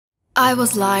I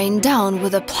was lying down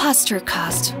with a plaster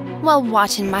cast while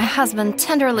watching my husband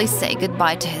tenderly say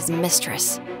goodbye to his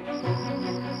mistress.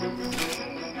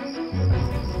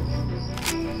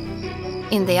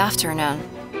 In the afternoon,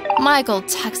 Michael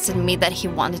texted me that he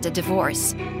wanted a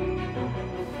divorce.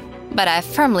 But I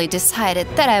firmly decided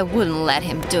that I wouldn't let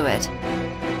him do it.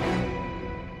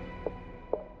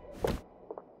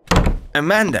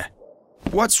 Amanda,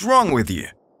 what's wrong with you?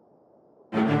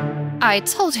 I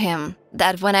told him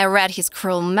that when I read his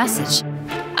cruel message,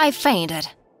 I fainted,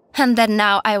 and that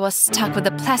now I was stuck with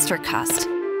a plaster cast.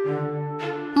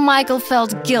 Michael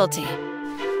felt guilty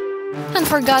and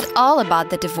forgot all about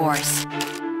the divorce.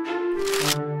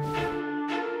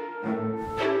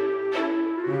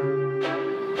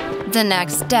 The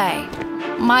next day,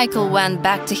 Michael went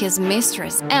back to his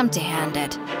mistress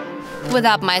empty-handed,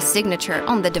 without my signature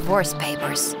on the divorce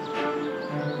papers.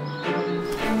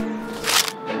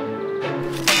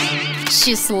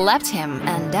 She slapped him,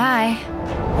 and I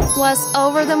was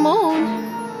over the moon.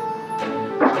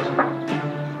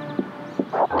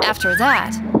 After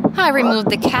that, I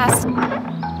removed the cast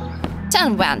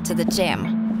and went to the gym.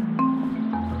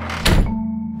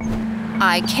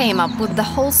 I came up with the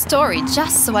whole story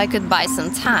just so I could buy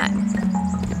some time.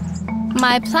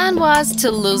 My plan was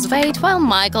to lose weight while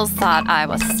Michael thought I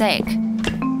was sick.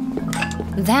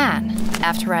 Then,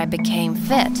 after I became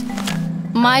fit,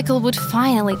 Michael would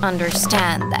finally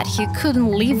understand that he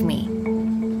couldn't leave me,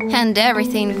 and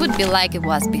everything would be like it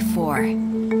was before.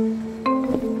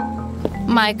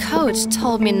 My coach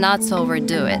told me not to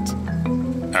overdo it.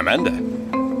 Amanda,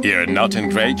 you're not in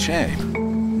great shape.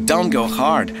 Don't go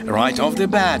hard right off the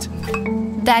bat.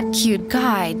 That cute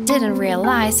guy didn't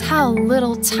realize how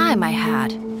little time I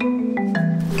had.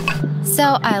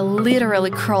 So I literally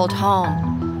crawled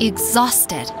home,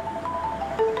 exhausted.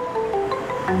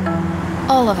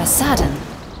 All of a sudden,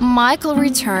 Michael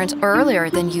returned earlier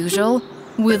than usual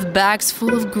with bags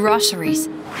full of groceries.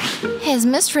 His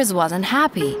mistress wasn't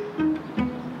happy.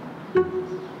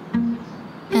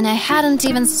 And I hadn't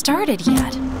even started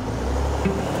yet.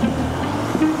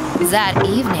 That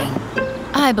evening,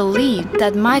 I believed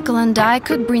that Michael and I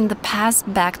could bring the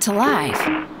past back to life.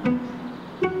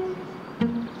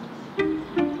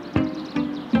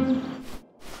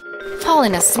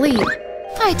 Falling asleep,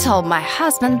 I told my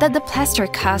husband that the plaster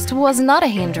cast was not a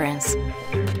hindrance,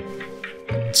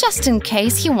 just in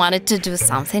case he wanted to do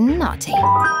something naughty.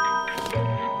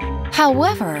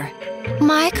 However,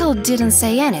 Michael didn't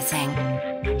say anything.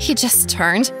 He just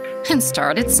turned and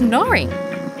started snoring.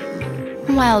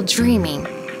 While dreaming,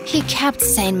 he kept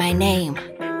saying my name.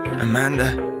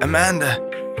 Amanda, Amanda,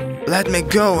 let me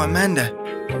go, Amanda.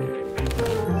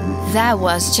 That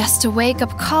was just a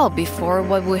wake-up call before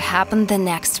what would happen the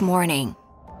next morning.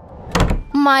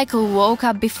 Michael woke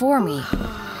up before me,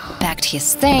 packed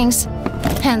his things,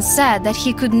 and said that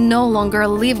he could no longer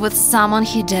live with someone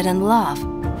he didn't love.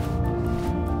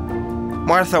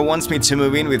 Martha wants me to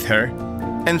move in with her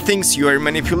and thinks you are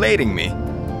manipulating me.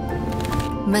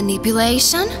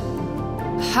 Manipulation?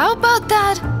 How about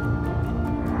that?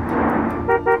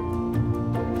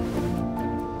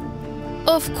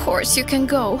 Of course you can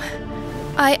go.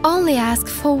 I only asked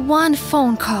for one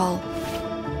phone call.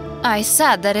 I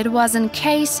said that it was in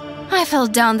case I fell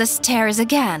down the stairs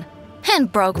again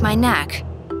and broke my neck.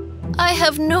 I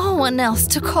have no one else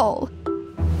to call.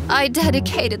 I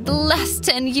dedicated the last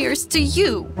 10 years to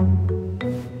you.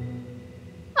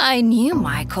 I knew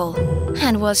Michael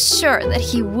and was sure that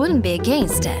he wouldn't be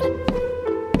against it.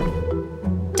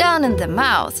 Down in the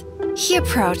mouth, he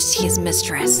approached his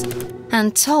mistress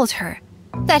and told her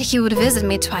that he would visit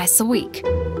me twice a week.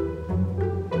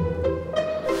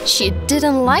 She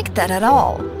didn't like that at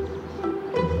all.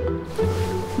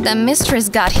 The mistress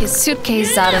got his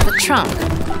suitcase out of the trunk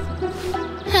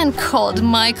and called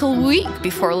Michael weak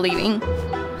before leaving.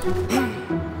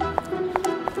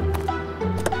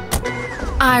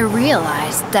 I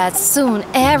realized that soon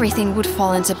everything would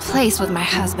fall into place with my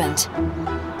husband.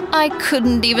 I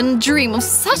couldn't even dream of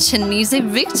such an easy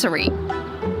victory.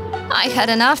 I had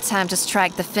enough time to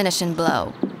strike the finishing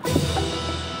blow,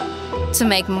 to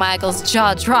make Michael's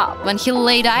jaw drop when he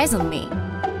laid eyes on me.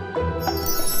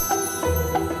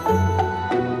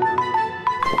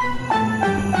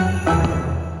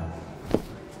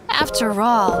 After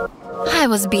all, I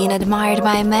was being admired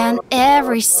by a man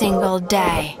every single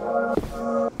day,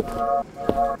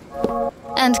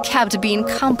 and kept being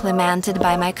complimented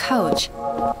by my coach.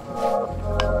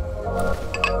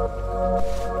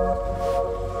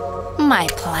 My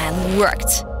plan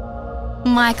worked.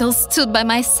 Michael stood by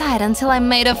my side until I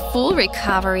made a full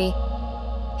recovery.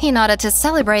 In order to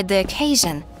celebrate the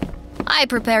occasion, I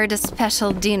prepared a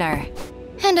special dinner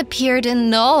and appeared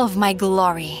in all of my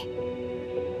glory.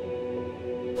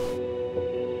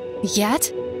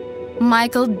 Yet,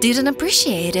 Michael didn't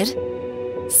appreciate it.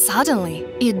 Suddenly,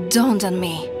 it dawned on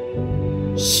me.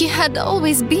 He had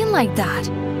always been like that,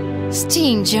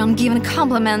 stingy on giving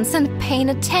compliments and paying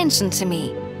attention to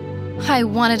me. I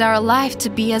wanted our life to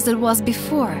be as it was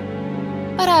before,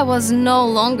 but I was no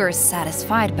longer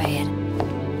satisfied by it.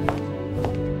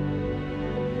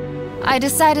 I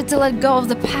decided to let go of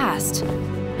the past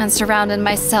and surrounded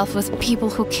myself with people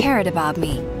who cared about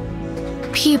me.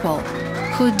 People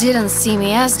who didn't see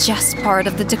me as just part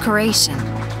of the decoration.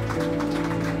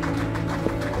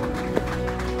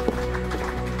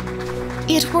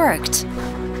 It worked,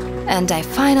 and I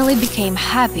finally became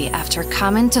happy after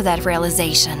coming to that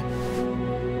realization.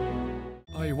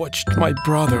 I watched my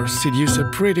brother seduce a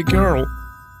pretty girl,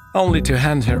 only to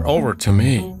hand her over to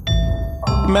me.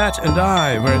 Matt and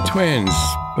I were twins,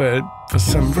 but for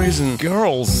some reason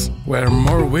girls were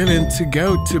more willing to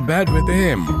go to bed with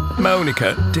him.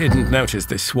 Monica didn't notice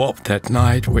the swap that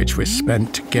night which we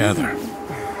spent together.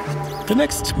 The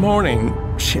next morning,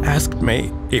 she asked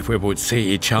me if we would see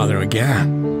each other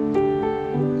again.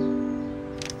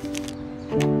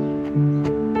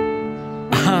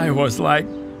 I was like,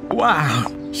 wow,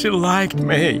 she liked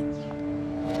me.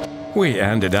 We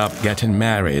ended up getting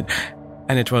married,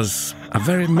 and it was a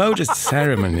very modest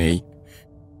ceremony.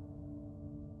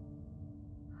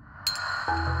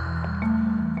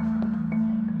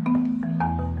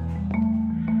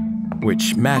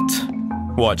 Which Matt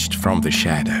watched from the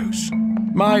shadows.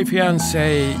 My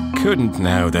fiancé couldn't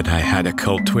know that I had a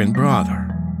cult twin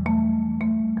brother.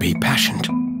 Be patient.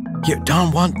 You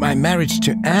don't want my marriage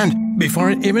to end before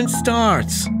it even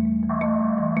starts.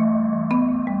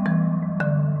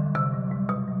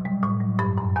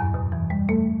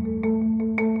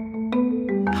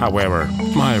 However,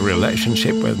 my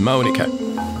relationship with Monica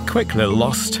quickly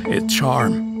lost its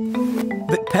charm.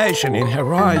 The passion in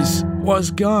her eyes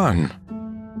was gone,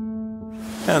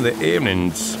 and the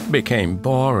evenings became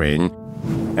boring,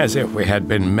 as if we had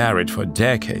been married for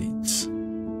decades.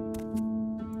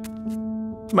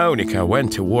 Monica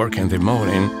went to work in the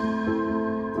morning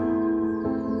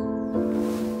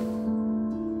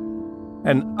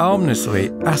and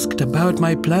ominously asked about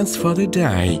my plans for the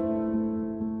day.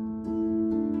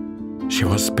 She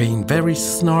was being very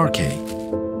snarky.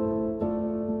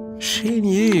 She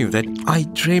knew that I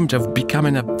dreamed of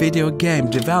becoming a video game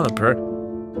developer.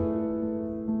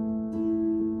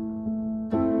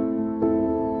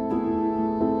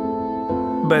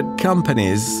 But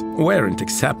companies weren't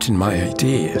accepting my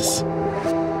ideas.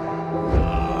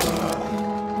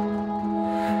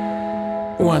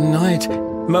 One night,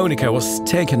 Monica was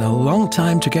taking a long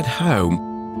time to get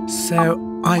home, so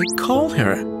I called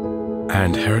her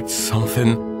and heard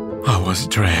something I was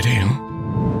dreading.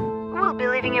 We'll be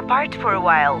living apart for a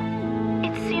while.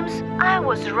 It seems I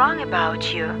was wrong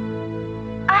about you.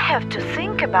 I have to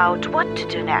think about what to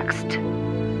do next.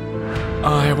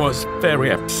 I was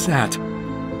very upset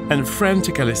and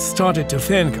frantically started to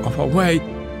think of a way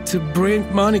to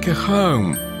bring Monica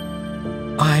home.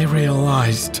 I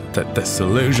realized that the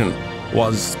solution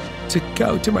was to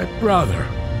go to my brother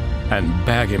and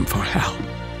beg him for help.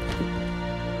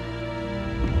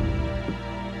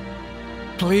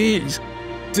 Please,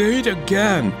 do it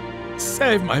again.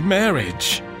 Save my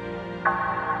marriage.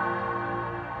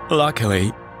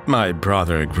 Luckily, my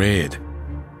brother agreed,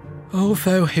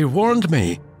 although he warned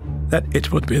me that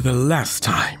it would be the last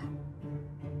time.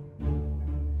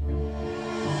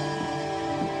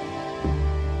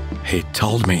 He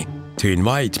told me to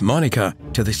invite Monica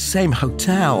to the same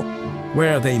hotel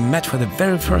where they met for the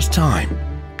very first time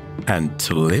and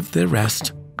to leave the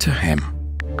rest to him.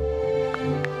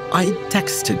 I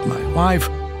texted my wife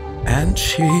and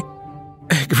she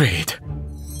agreed.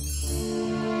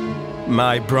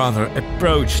 My brother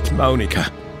approached Monica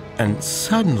and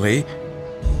suddenly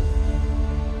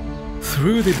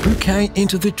threw the bouquet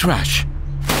into the trash.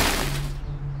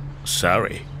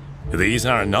 Sorry, these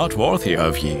are not worthy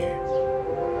of you.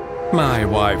 My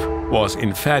wife was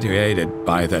infatuated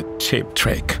by that cheap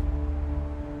trick.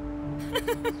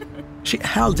 She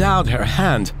held out her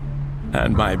hand,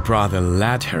 and my brother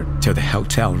led her to the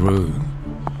hotel room.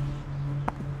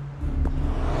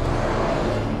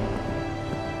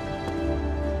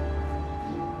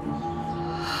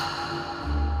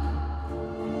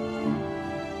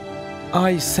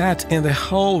 I sat in the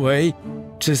hallway,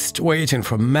 just waiting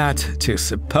for Matt to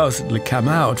supposedly come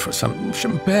out for some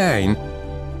champagne,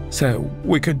 so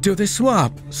we could do the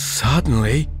swap.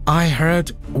 Suddenly, I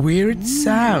heard weird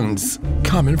sounds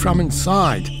coming from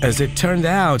inside. As it turned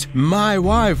out, my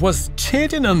wife was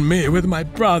cheating on me with my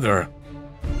brother.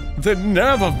 The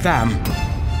nerve of them!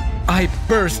 I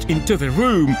burst into the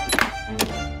room.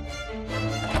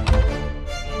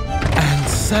 And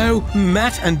so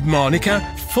Matt and Monica,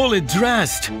 fully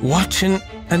dressed, watching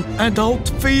an adult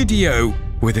video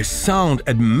with the sound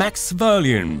at max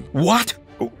volume. What?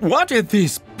 What is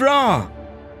this, bra?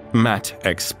 Matt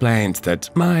explained that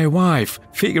my wife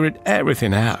figured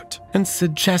everything out and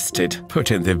suggested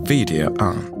putting the video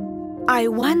on. I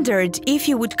wondered if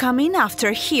you would come in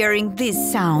after hearing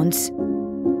these sounds.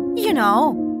 You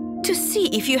know, to see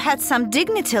if you had some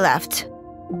dignity left.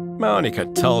 Monica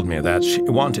told me that she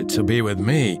wanted to be with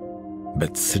me,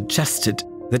 but suggested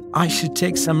that I should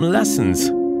take some lessons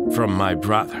from my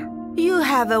brother. You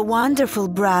have a wonderful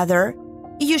brother.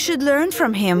 You should learn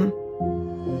from him.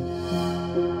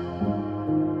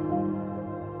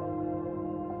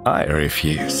 I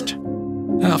refused.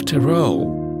 After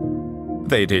all,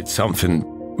 they did something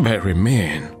very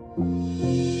mean.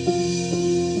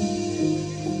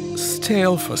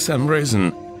 Still, for some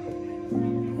reason,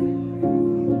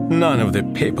 none of the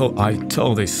people I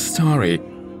told this story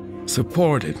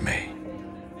supported me.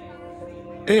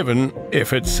 Even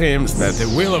if it seems that the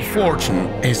wheel of fortune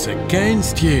is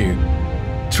against you,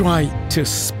 try to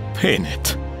spin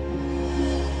it.